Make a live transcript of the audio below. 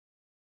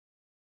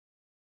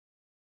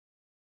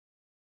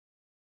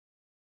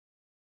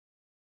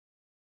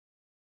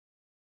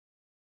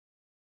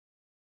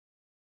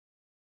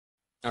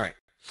All right.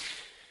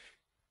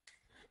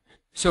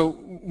 So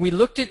we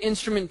looked at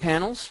instrument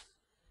panels.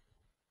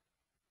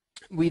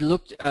 We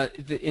looked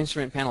at the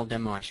instrument panel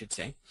demo, I should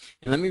say.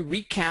 And let me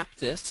recap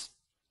this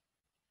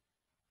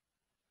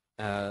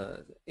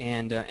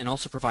and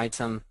also provide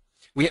some.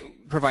 We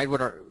provide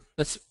what our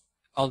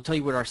I'll tell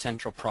you what our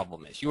central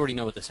problem is. You already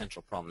know what the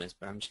central problem is,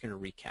 but I'm just going to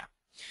recap.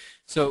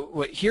 So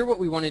what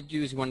we wanted to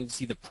do is we wanted to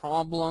see the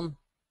problem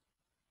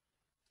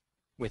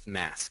with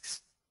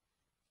masks.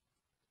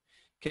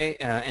 Okay,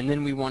 and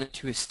then we wanted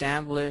to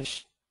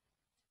establish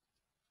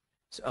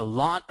a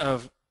lot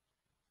of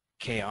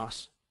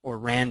chaos or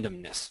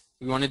randomness.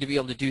 We wanted to be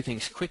able to do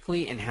things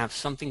quickly and have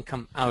something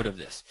come out of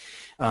this.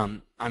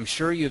 I'm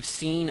sure you've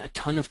seen a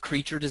ton of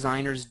creature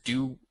designers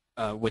do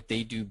what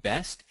they do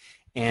best,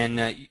 and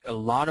a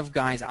lot of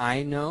guys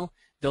I know,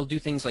 they'll do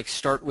things like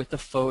start with the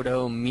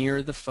photo,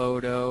 mirror the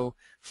photo,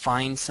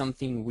 find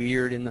something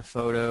weird in the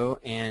photo,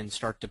 and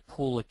start to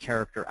pull a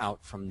character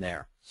out from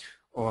there.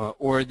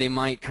 Or they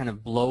might kind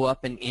of blow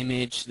up an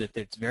image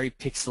that's very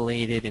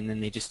pixelated, and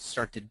then they just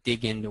start to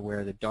dig into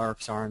where the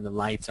darks are and the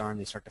lights are, and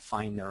they start to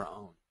find their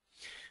own.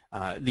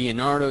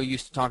 Leonardo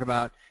used to talk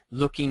about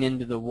looking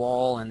into the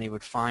wall, and they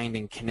would find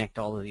and connect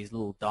all of these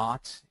little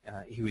dots.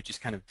 He would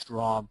just kind of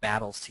draw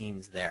battle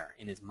scenes there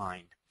in his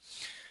mind.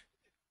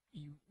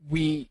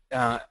 We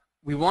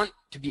want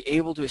to be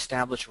able to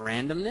establish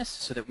randomness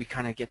so that we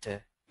kind of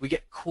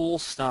get cool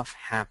stuff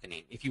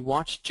happening. If you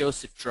watch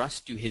Joseph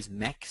Druss do his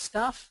mech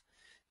stuff,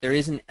 there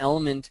is an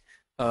element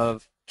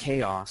of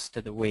chaos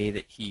to the way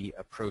that he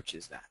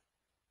approaches that.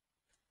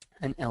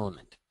 An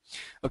element.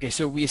 Okay,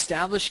 so we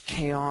established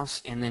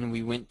chaos, and then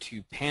we went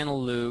to panel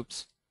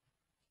loops.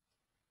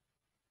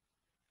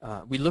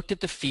 We looked at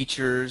the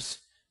features.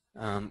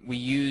 We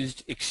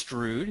used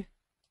extrude,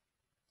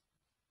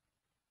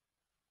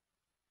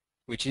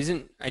 which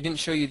isn't, I didn't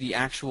show you the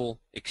actual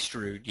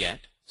extrude yet,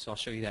 so I'll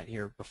show you that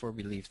here before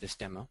we leave this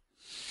demo.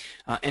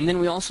 And then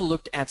we also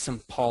looked at some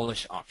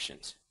polish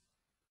options.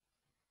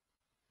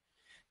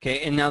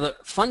 Okay, and now the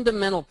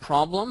fundamental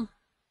problem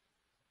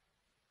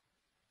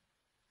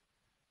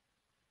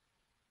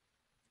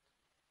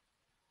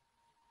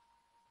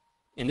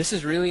and this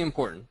is really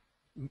important,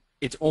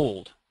 it's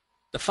old.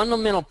 The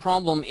fundamental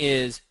problem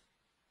is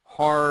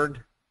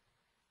hard,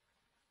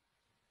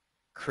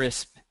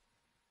 crisp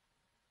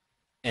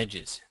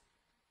edges.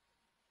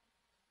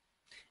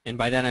 And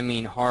by that I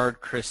mean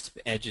hard, crisp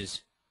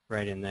edges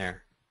right in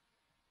there.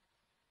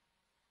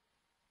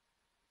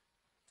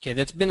 Okay,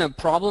 that's been a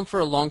problem for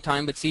a long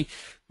time, but see,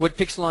 what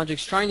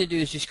Pixologic's trying to do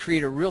is just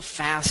create a real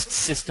fast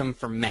system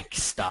for mech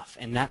stuff,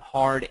 and that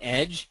hard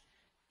edge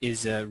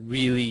is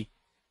really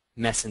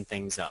messing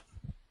things up.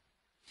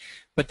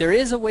 But there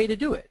is a way to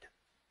do it.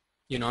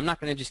 You know, I'm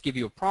not going to just give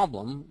you a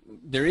problem.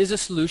 There is a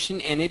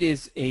solution, and it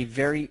is a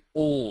very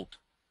old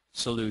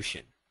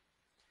solution.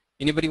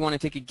 Anybody want to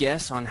take a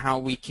guess on how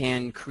we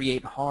can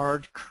create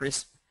hard,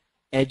 crisp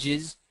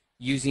edges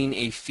using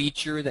a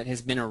feature that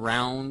has been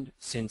around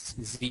since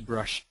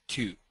ZBrush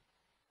 2?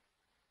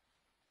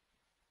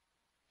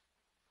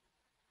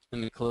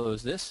 Let me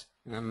close this,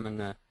 and I'm going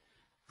to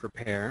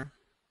prepare.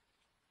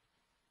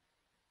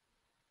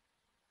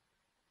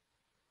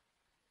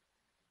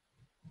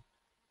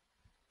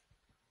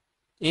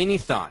 Any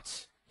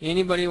thoughts?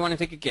 Anybody want to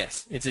take a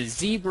guess? It's a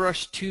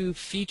ZBrush 2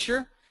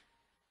 feature.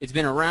 It's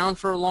been around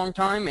for a long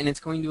time, and it's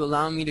going to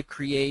allow me to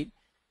create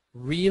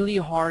really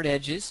hard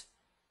edges.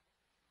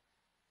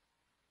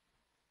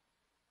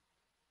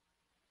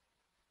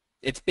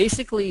 It's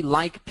basically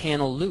like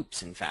panel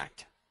loops, in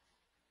fact.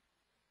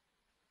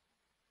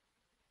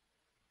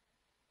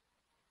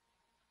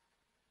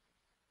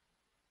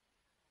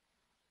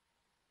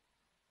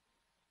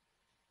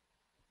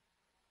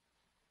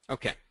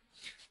 Okay.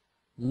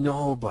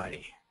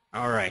 Nobody.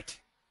 All right.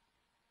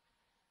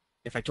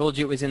 If I told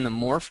you it was in the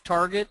morph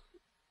target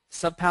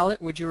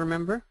subpalette, would you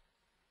remember?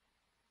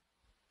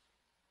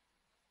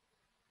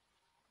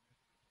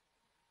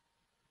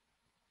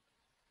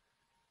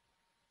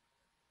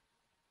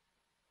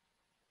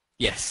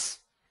 Yes.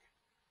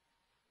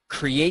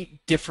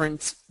 Create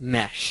difference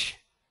mesh.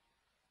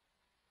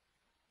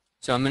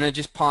 So I'm going to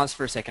just pause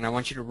for a second. I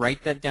want you to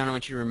write that down. I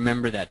want you to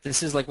remember that.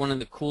 This is like one of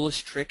the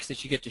coolest tricks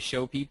that you get to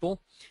show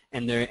people,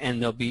 and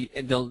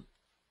they'll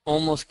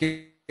almost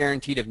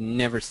guaranteed have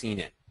never seen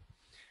it.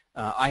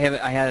 I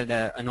had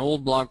an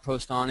old blog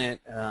post on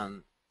it.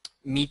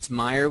 Meets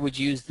Meyer would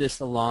use this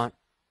a lot.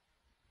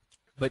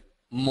 But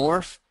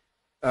morph,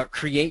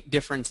 create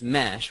difference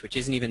mesh, which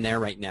isn't even there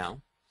right now,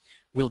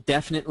 will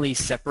definitely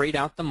separate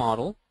out the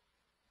model,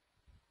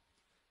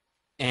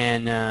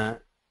 and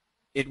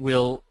it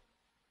will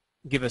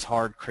give us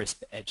hard,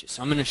 crisp edges.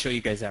 So I'm going to show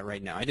you guys that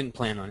right now. I didn't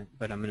plan on it,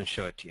 but I'm going to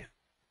show it to you.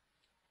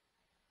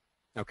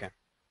 Okay.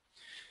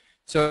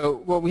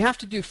 So what we have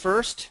to do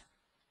first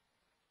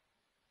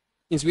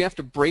is we have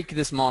to break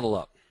this model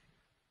up.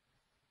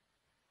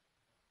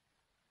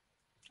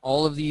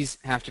 All of these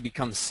have to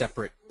become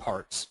separate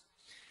parts.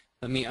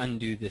 Let me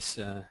undo this,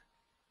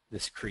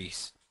 this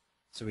crease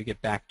so we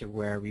get back to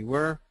where we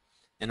were.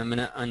 And I'm going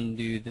to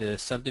undo the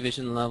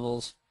subdivision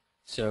levels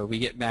So we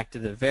get back to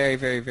the very,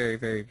 very, very,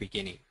 very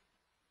beginning.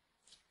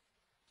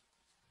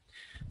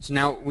 So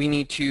now we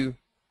need to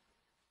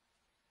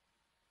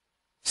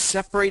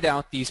separate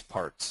out these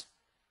parts.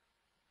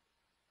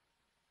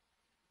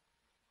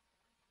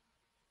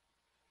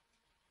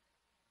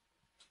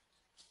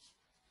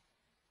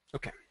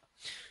 Okay.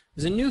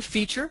 There's a new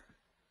feature.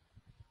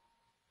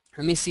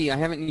 Let me see. I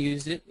haven't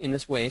used it in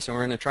this way, so we're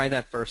going to try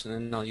that first, and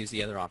then I'll use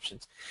the other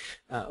options.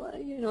 Well,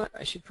 you know what?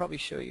 I should probably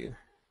show you.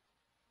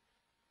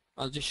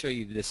 I'll just show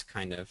you this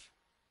kind of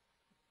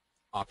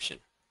option.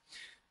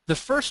 The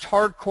first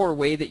hardcore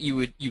way that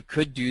you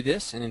could do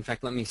this, and in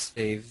fact, let me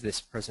save this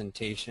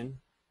presentation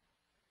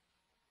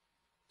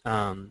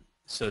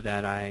so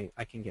that I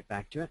can get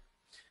back to it.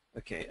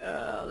 Okay,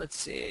 let's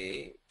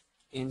see,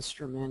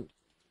 instrument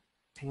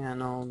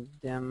panel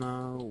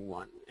demo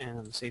 1, and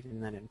I'm saving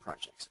that in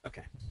projects.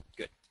 Okay,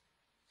 good.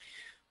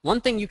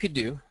 One thing you could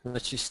do,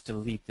 let's just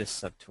delete this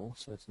subtool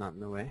so it's not in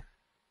the way,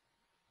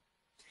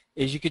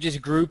 is you could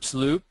just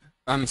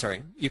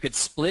you could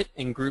split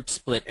and group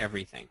split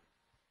everything.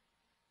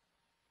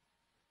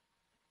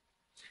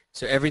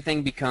 So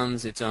everything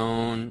becomes its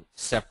own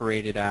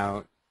separated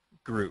out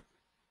group.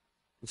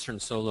 Let's turn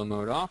solo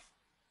mode off.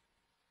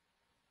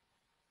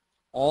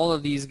 All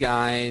of these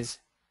guys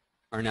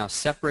are now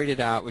separated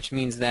out, which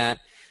means that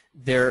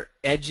their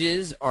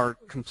edges are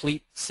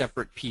complete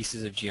separate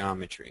pieces of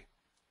geometry.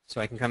 So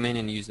I can come in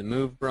and use the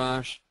move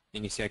brush,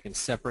 and you see I can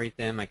separate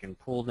them, I can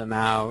pull them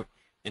out,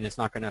 and it's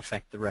not going to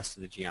affect the rest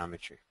of the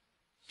geometry.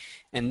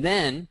 And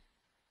then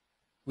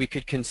we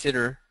could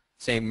consider,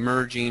 say,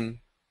 merging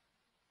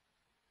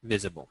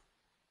visible.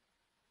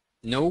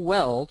 No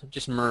weld,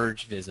 just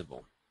merge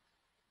visible.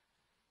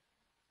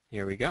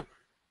 Here we go.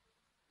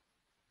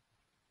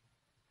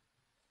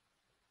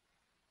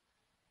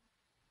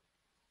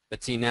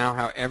 But see now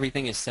how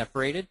everything is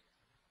separated?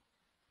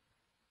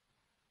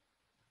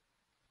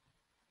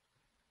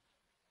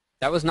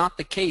 That was not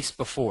the case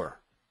before.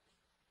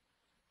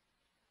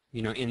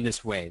 You know, in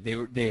this way.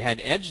 They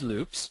had edge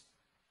loops,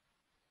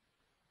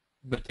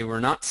 but they were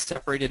not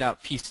separated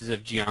out pieces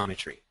of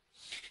geometry.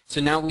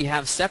 So now we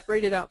have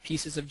separated out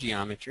pieces of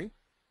geometry.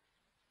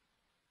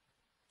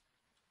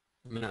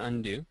 I'm going to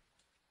undo.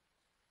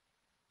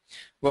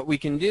 What we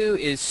can do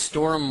is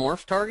store a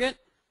morph target.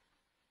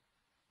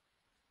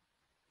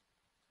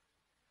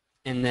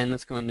 And then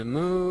let's go into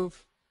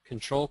move,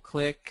 control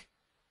click,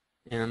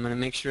 and I'm going to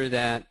make sure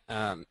that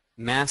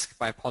mask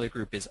by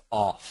polygroup is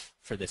off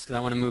for this because I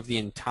want to move the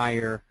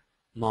entire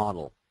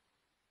model.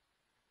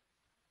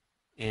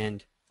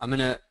 And I'm going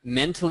to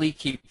mentally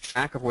keep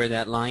track of where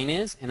that line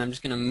is, and I'm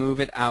just going to move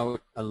it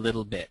out a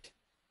little bit.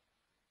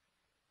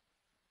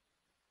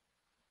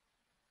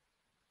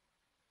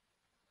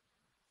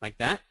 Like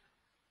that.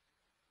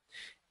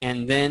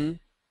 And then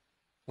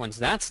once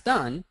that's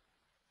done,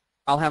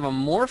 I'll have a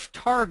morph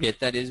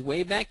target that is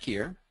way back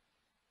here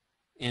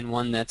and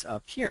one that's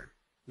up here.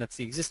 That's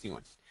the existing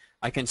one.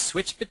 I can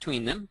switch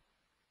between them,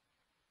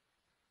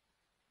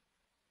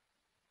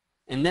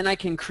 and then I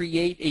can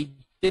create a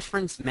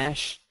difference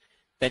mesh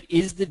that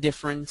is the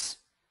difference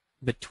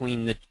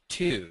between the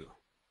two.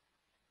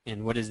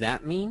 And what does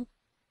that mean?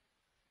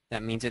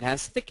 That means it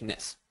has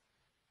thickness.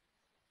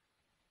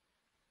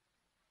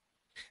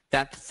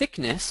 That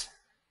thickness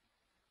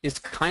is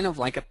kind of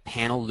like a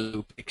panel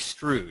loop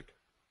extrude.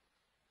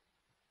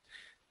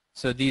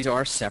 So these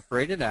are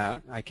separated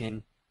out. I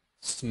can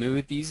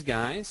smooth these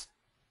guys,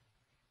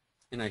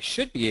 and I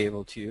should be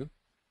able to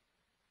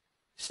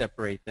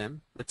separate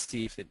them. Let's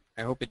see if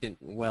I hope it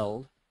didn't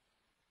weld.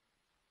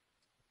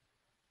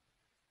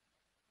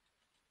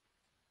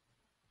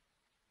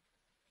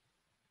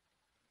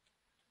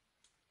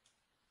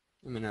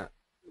 I'm going to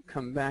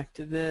come back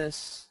to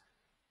this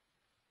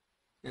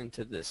and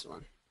to this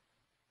one.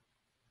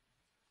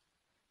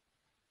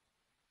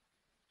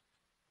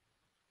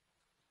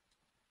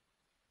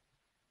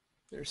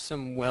 There's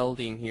some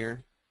welding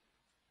here.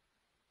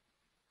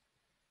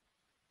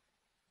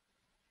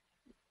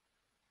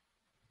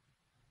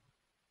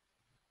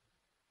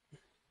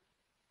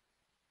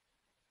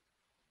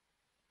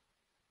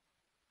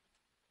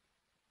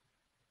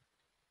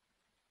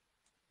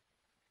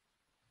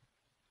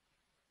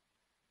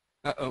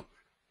 Uh-oh.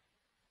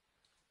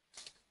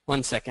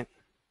 1 second.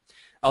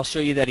 I'll show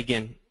you that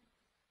again.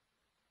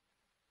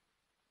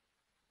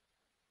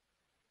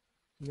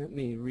 Let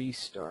me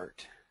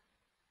restart.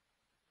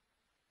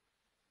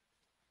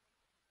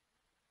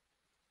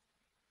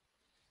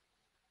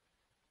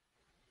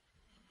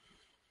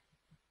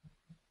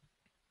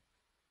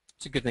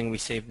 It's a good thing we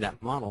saved that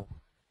model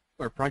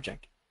or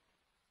project.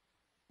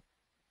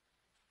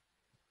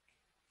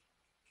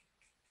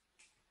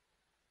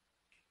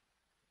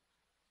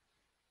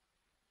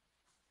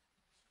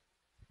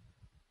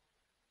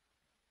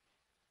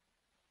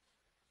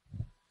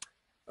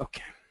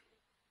 Okay.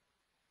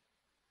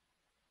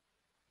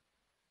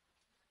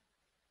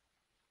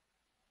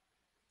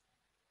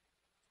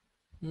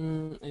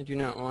 I do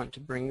not want to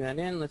bring that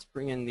in. Let's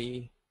bring in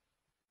the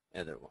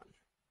other one.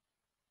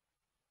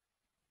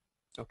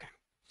 Okay.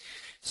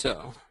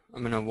 So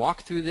I'm going to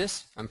walk through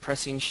this. I'm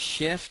pressing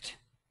Shift.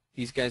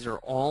 These guys are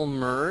all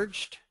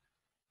merged.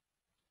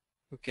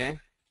 Okay.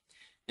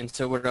 And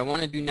so what I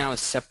want to do now is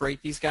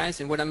separate these guys.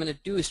 And what I'm going to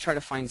do is try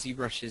to find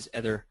ZBrush's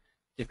other.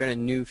 They've got a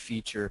new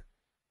feature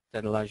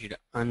that allows you to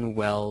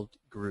unweld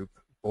group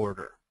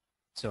border.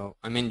 So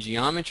I'm in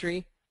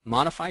Geometry,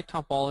 Modify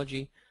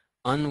Topology,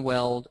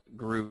 Unweld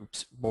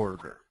Groups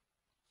Border.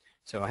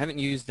 So I haven't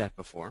used that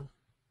before.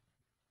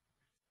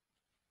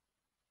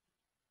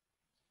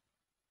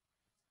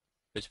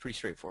 But it's pretty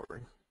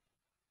straightforward.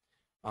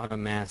 Auto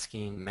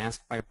masking,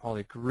 mask by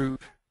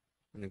polygroup.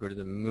 I'm going to go to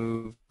the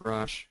Move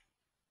brush.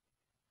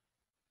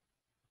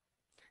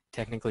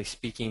 Technically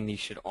speaking, these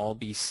should all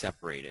be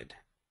separated.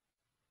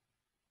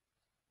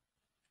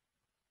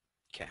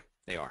 Okay,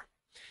 they are.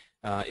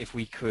 If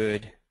we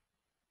could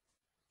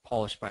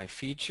polish by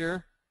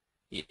feature,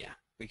 yeah,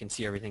 we can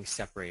see everything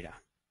separate out.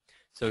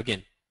 So again,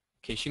 in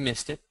case you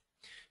missed it,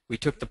 we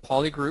took the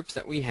polygroups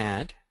that we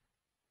had,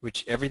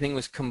 which everything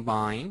was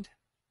combined,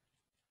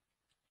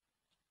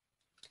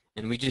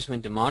 and we just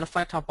went to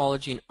Modify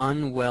Topology and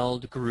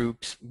Unweld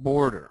Groups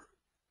Border.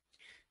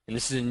 And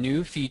this is a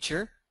new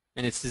feature,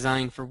 and it's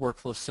designed for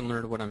workflows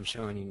similar to what I'm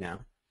showing you now.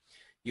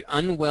 You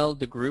unweld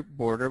the group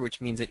border,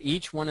 which means that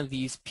each one of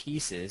these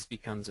pieces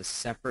becomes a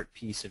separate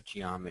piece of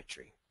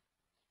geometry.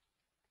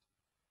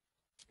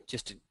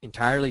 Just an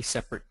entirely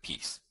separate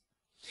piece.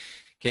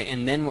 Okay,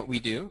 and then what we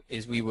do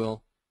is we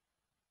will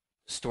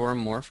store a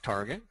morph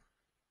target.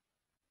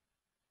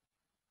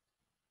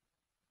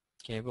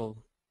 Okay, we'll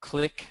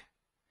click,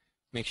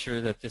 make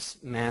sure that this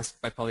mask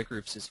by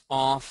polygroups is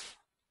off,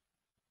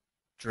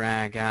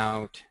 drag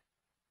out.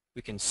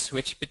 We can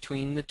switch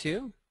between the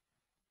two,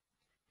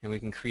 and we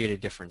can create a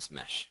difference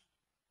mesh.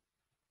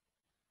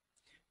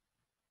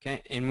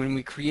 Okay, and when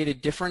we create a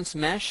difference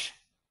mesh,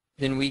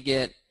 then we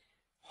get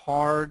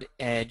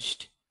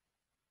hard-edged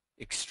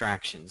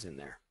extractions in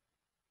there.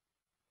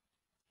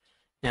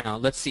 Now,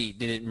 let's see,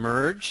 did it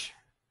merge?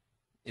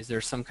 Is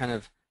there some kind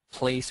of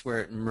place where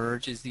it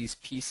merges these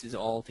pieces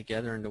all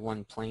together into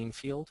one plane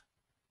field?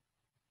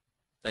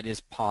 That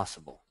is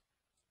possible.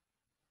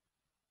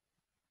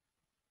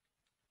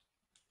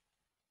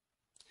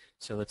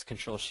 So let's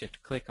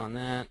Control-Shift-Click on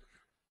that.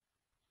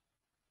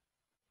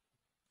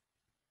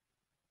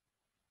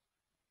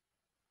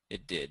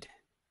 It did.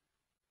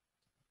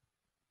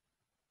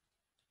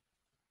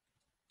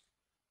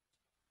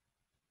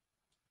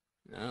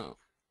 No.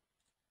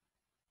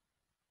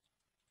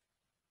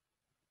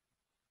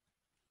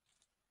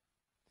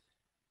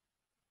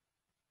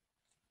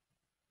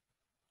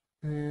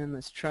 And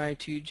let's try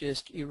to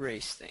just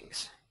erase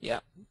things.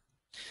 Yeah.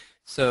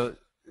 So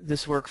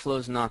this workflow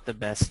is not the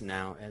best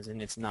now, as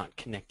in it's not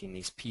connecting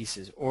these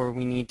pieces, or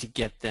we need to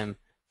get them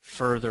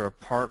further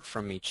apart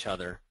from each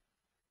other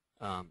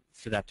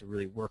for that to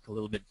really work a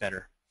little bit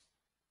better.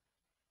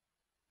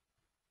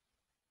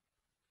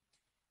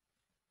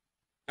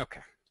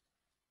 Okay.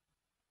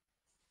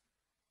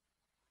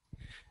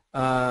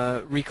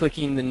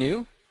 Reclicking the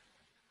new.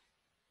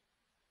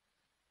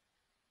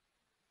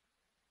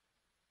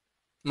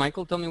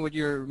 Michael, tell me what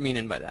you're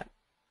meaning by that,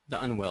 the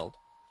unweld.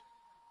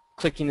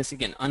 Clicking this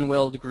again,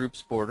 unweld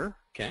groups border,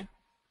 okay.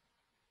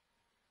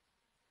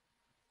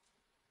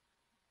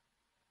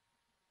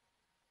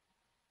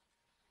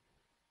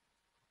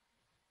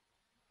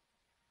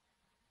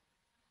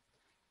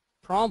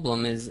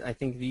 Problem is, I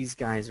think these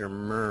guys are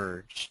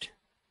merged.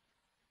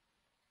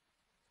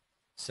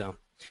 So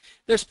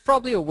there's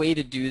probably a way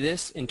to do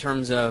this in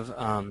terms of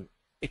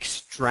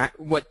extract.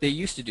 What they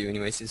used to do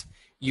anyways is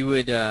you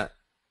would,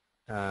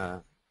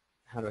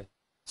 how do I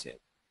say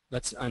it?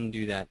 Let's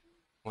undo that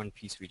one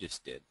piece we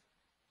just did.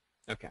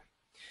 Okay.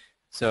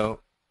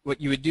 So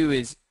what you would do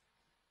is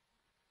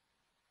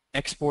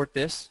export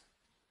this.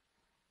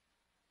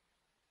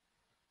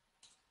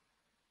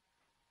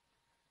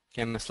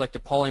 Okay, I'm going to select a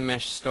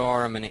polymesh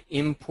star. I'm going to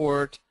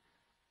import,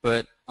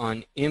 but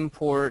on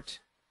import,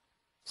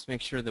 let's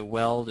make sure the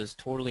weld is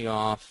totally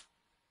off.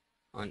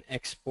 On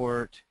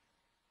export,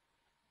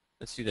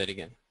 let's do that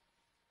again.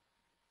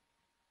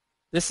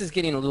 This is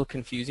getting a little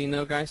confusing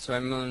though, guys, so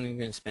I'm only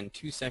going to spend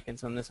 2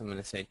 seconds on this. I'm going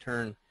to say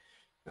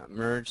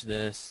merge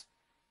this,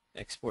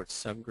 export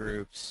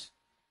subgroups.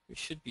 We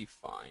should be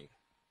fine.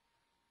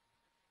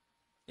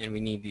 And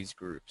we need these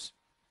groups.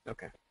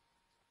 Okay.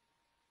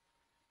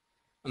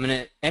 I'm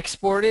going to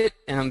export it,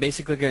 and I'm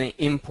basically going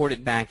to import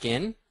it back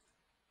in.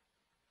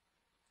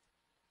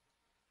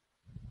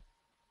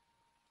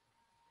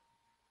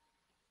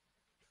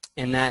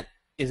 And that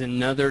is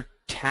another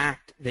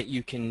tact that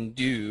you can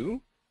do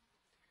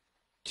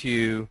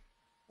to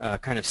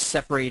kind of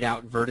separate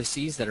out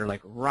vertices that are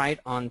like right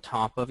on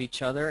top of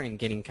each other and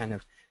getting kind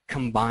of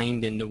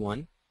combined into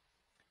one.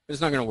 But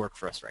it's not going to work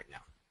for us right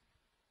now.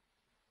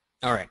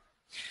 All right.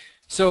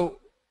 So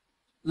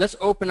let's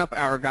open up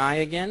our guy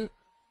again.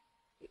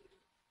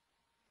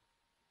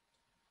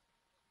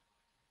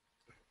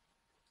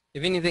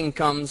 If anything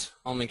comes,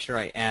 I'll make sure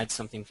I add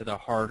something for the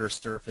harder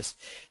surface.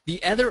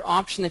 The other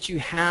option that you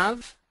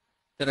have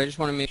that I just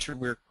want to make sure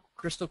we're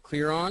crystal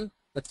clear on,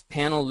 let's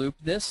panel loop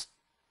this.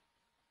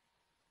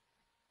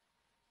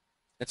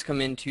 Let's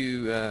come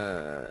into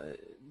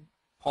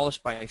polish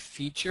by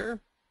feature.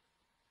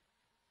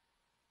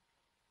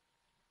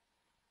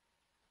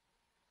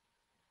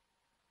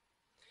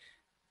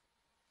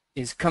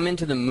 Is come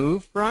into the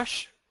move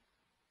brush.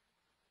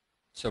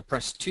 So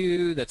press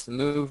 2, that's the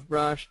move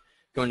brush.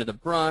 Go into the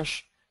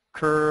brush,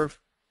 curve,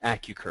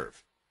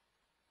 AccuCurve.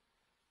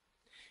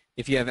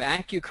 If you have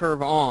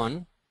AccuCurve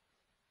on,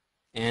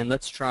 and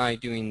let's try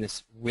doing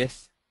this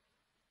with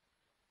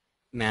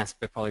mask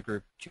by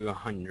polygroup to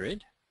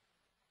 100.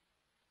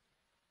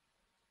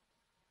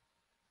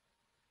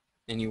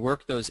 And you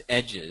work those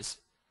edges.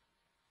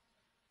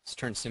 Let's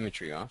turn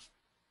symmetry off.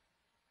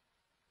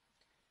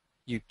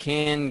 You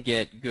can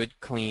get good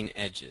clean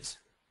edges.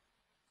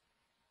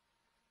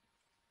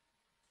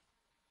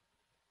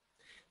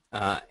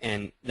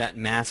 And that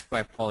mask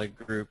by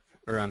polygroup,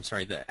 or I'm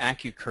sorry, the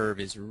AccuCurve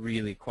is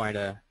really quite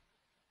a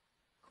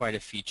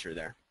feature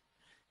there.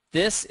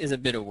 This is a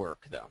bit of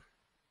work though.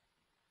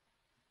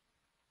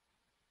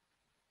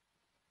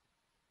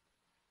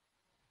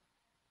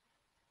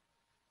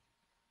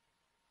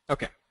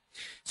 Okay,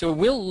 so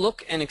we'll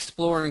look and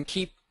explore and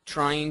keep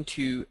trying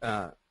to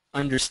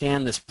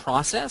understand this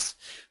process,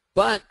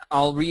 but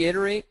I'll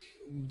reiterate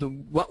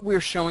what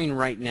we're showing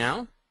right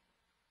now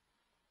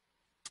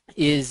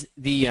is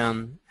the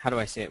how do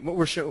I say it? What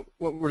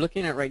we're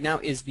looking at right now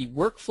is the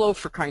workflow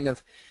for kind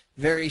of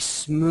very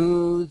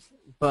smooth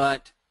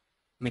but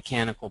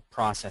mechanical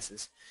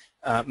processes,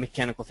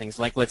 mechanical things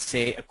like, let's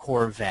say, a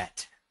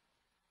Corvette,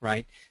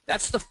 right?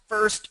 That's the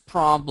first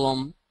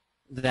problem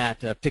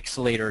that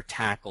Pixelator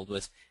tackled,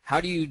 was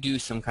how do you do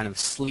some kind of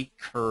sleek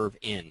curve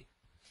in?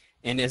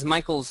 And as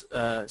Michael's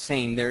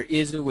saying, there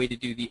is a way to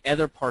do the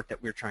other part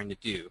that we're trying to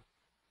do.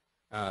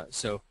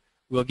 So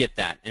we'll get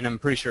that, and I'm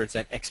pretty sure it's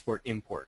that export-import.